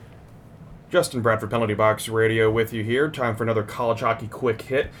Justin Bradford, Penalty Box Radio, with you here. Time for another college hockey quick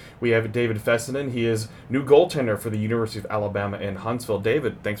hit. We have David Fessenden. He is new goaltender for the University of Alabama in Huntsville.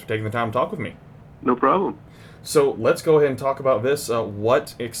 David, thanks for taking the time to talk with me. No problem. So let's go ahead and talk about this.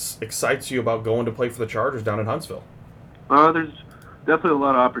 What excites you about going to play for the Chargers down in Huntsville? There's definitely a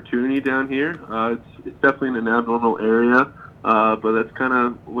lot of opportunity down here. It's definitely in an abnormal area, but that's kind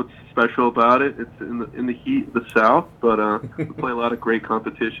of what's special about it. It's in the heat of the South, but we play a lot of great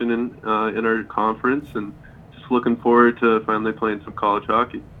competition in our conference, and just looking forward to finally playing some college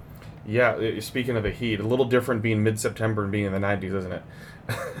hockey. Yeah, speaking of the heat, a little different being mid-September and being in the 90s, isn't it?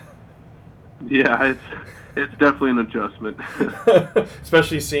 Yeah, it's definitely an adjustment.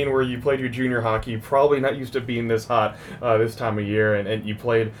 Especially seeing where you played your junior hockey, probably not used to being this hot this time of year, and you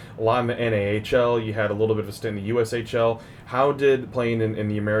played a lot in the NAHL, you had a little bit of a stint in the USHL. How did playing in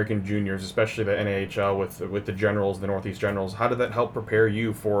the American juniors, especially the NAHL with the Generals, the Northeast Generals, how did that help prepare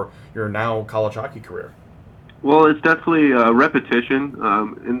you for your now college hockey career? Well, it's definitely repetition.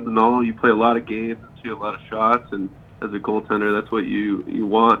 In the NOL, you play a lot of games, see a lot of shots, and as a goaltender, that's what you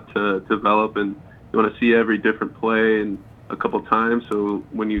want to develop, and you want to see every different play and a couple times. So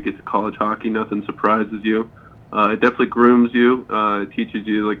when you get to college hockey, nothing surprises you. It definitely grooms you. It teaches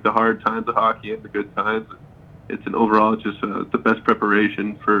you like the hard times of hockey and the good times. It's an overall just the best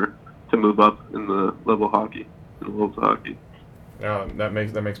preparation to move up in the level of hockey, in the levels of hockey. That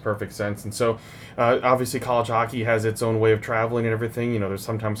makes perfect sense. And so, obviously, college hockey has its own way of traveling and everything. You know, there's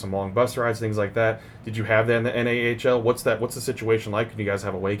sometimes some long bus rides, things like that. Did you have that in the NAHL? What's the situation like when you guys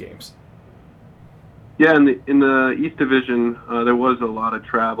have away games? Yeah, in the East Division, there was a lot of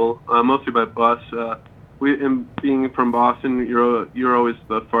travel, mostly by bus. Being from Boston, you're always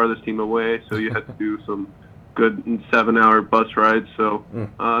the farthest team away, so you had to do some good 7-hour bus rides. So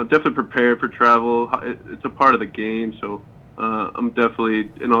definitely prepared for travel. It's a part of the game, so I'm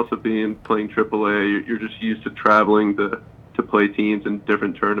definitely, and also playing AAA, you're just used to traveling to play teams in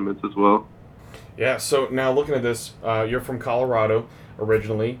different tournaments as well. Yeah. So now looking at this, you're from Colorado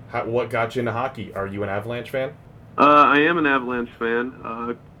originally. What got you into hockey? Are you an Avalanche fan? I am an Avalanche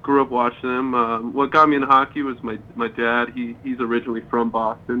fan. Grew up watching them. What got me into hockey was my dad. He's originally from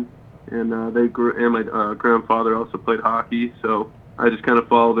Boston, and my grandfather also played hockey. So I just kind of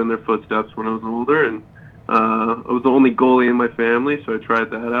followed in their footsteps when I was older, and I was the only goalie in my family, so I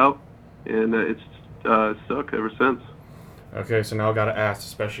tried that out, and it's stuck ever since. Okay. So now I got to ask,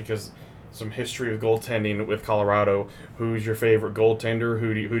 especially because some history of goaltending with Colorado. Who's your favorite goaltender?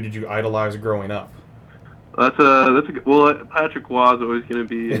 Who did you idolize growing up? Well, Patrick Waugh is always going to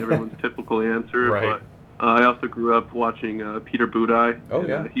be everyone's typical answer, Right. but I also grew up watching Peter Budaj. Oh And,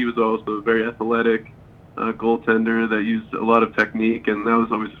 yeah. he was also a very athletic goaltender that used a lot of technique, and that was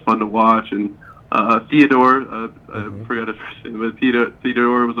always fun to watch. And Theodore, I forgot his first name, but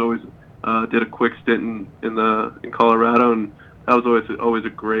Theodore was always did a quick stint in Colorado, and that was always a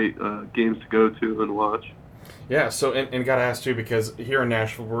great games to go to and watch. Yeah, so and got to ask too because here in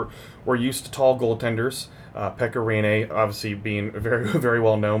Nashville we're used to tall goaltenders. Pekka Rinne, obviously being very very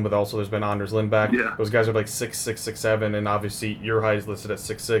well known, but also there's been Anders Lindback. Yeah. Those guys are like 6'6", 6'7", and obviously your height is listed at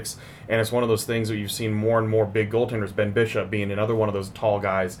 6'6", and it's one of those things that you've seen more and more big goaltenders. Ben Bishop being another one of those tall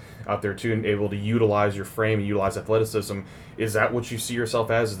guys out there too, and able to utilize your frame and utilize athleticism. Is that what you see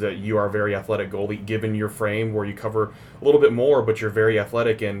yourself as? Is that you are a very athletic goalie, given your frame, where you cover a little bit more, but you're very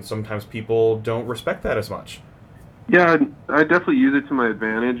athletic, and sometimes people don't respect that as much. Yeah, I definitely use it to my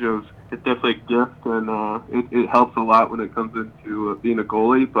advantage. It's definitely a gift, and it helps a lot when it comes into being a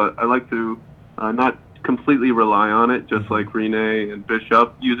goalie. But I like to not completely rely on it, just like Rinne and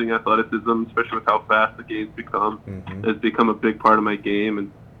Bishop. Using athleticism, especially with how fast the game's become, has become a big part of my game.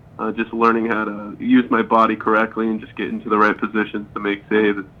 And just learning how to use my body correctly and just get into the right positions to make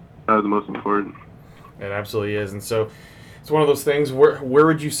saves is the most important. It absolutely is, and so it's one of those things. Where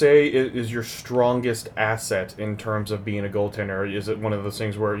would you say is your strongest asset in terms of being a goaltender? Is it one of those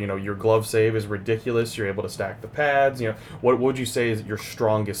things where your glove save is ridiculous? You're able to stack the pads. What would you say is your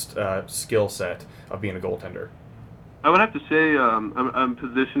strongest skill set of being a goaltender? I would have to say I'm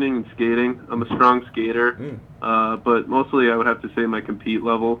positioning and skating. I'm a strong skater, but mostly I would have to say my compete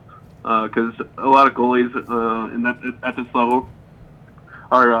level, because a lot of goalies at this level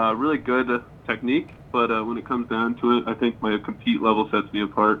are really good technique, but when it comes down to it, I think my compete level sets me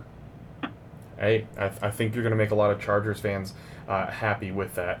apart. Hey, I think you're going to make a lot of Chargers fans happy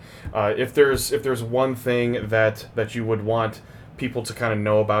with that. If there's one thing that you would want people to kind of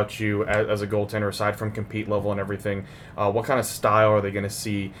know about you as a goaltender, aside from compete level and everything, what kind of style are they going to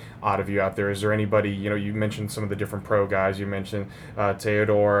see out of you out there? Is there anybody, you mentioned some of the different pro guys. You mentioned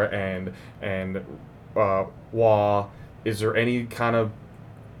Theodore and Waugh. Is there any kind of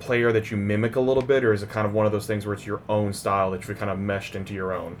player that you mimic a little bit, or is it kind of one of those things where it's your own style that you've kind of meshed into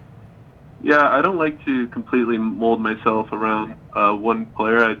your own? Yeah, I don't like to completely mold myself around one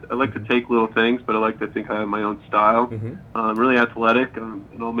player. I like to take little things, but I like to think I have my own style. Mm-hmm. I'm really athletic, and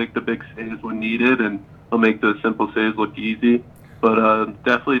I'll make the big saves when needed, and I'll make the simple saves look easy. But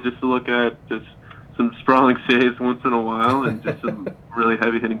definitely just to look at just some sprawling saves once in a while, and just some really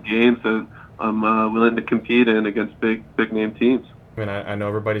heavy-hitting games that I'm willing to compete in against big name teams. I mean, I know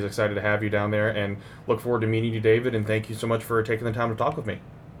everybody's excited to have you down there, and look forward to meeting you, David, and thank you so much for taking the time to talk with me.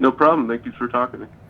 No problem. Thank you for talking to me.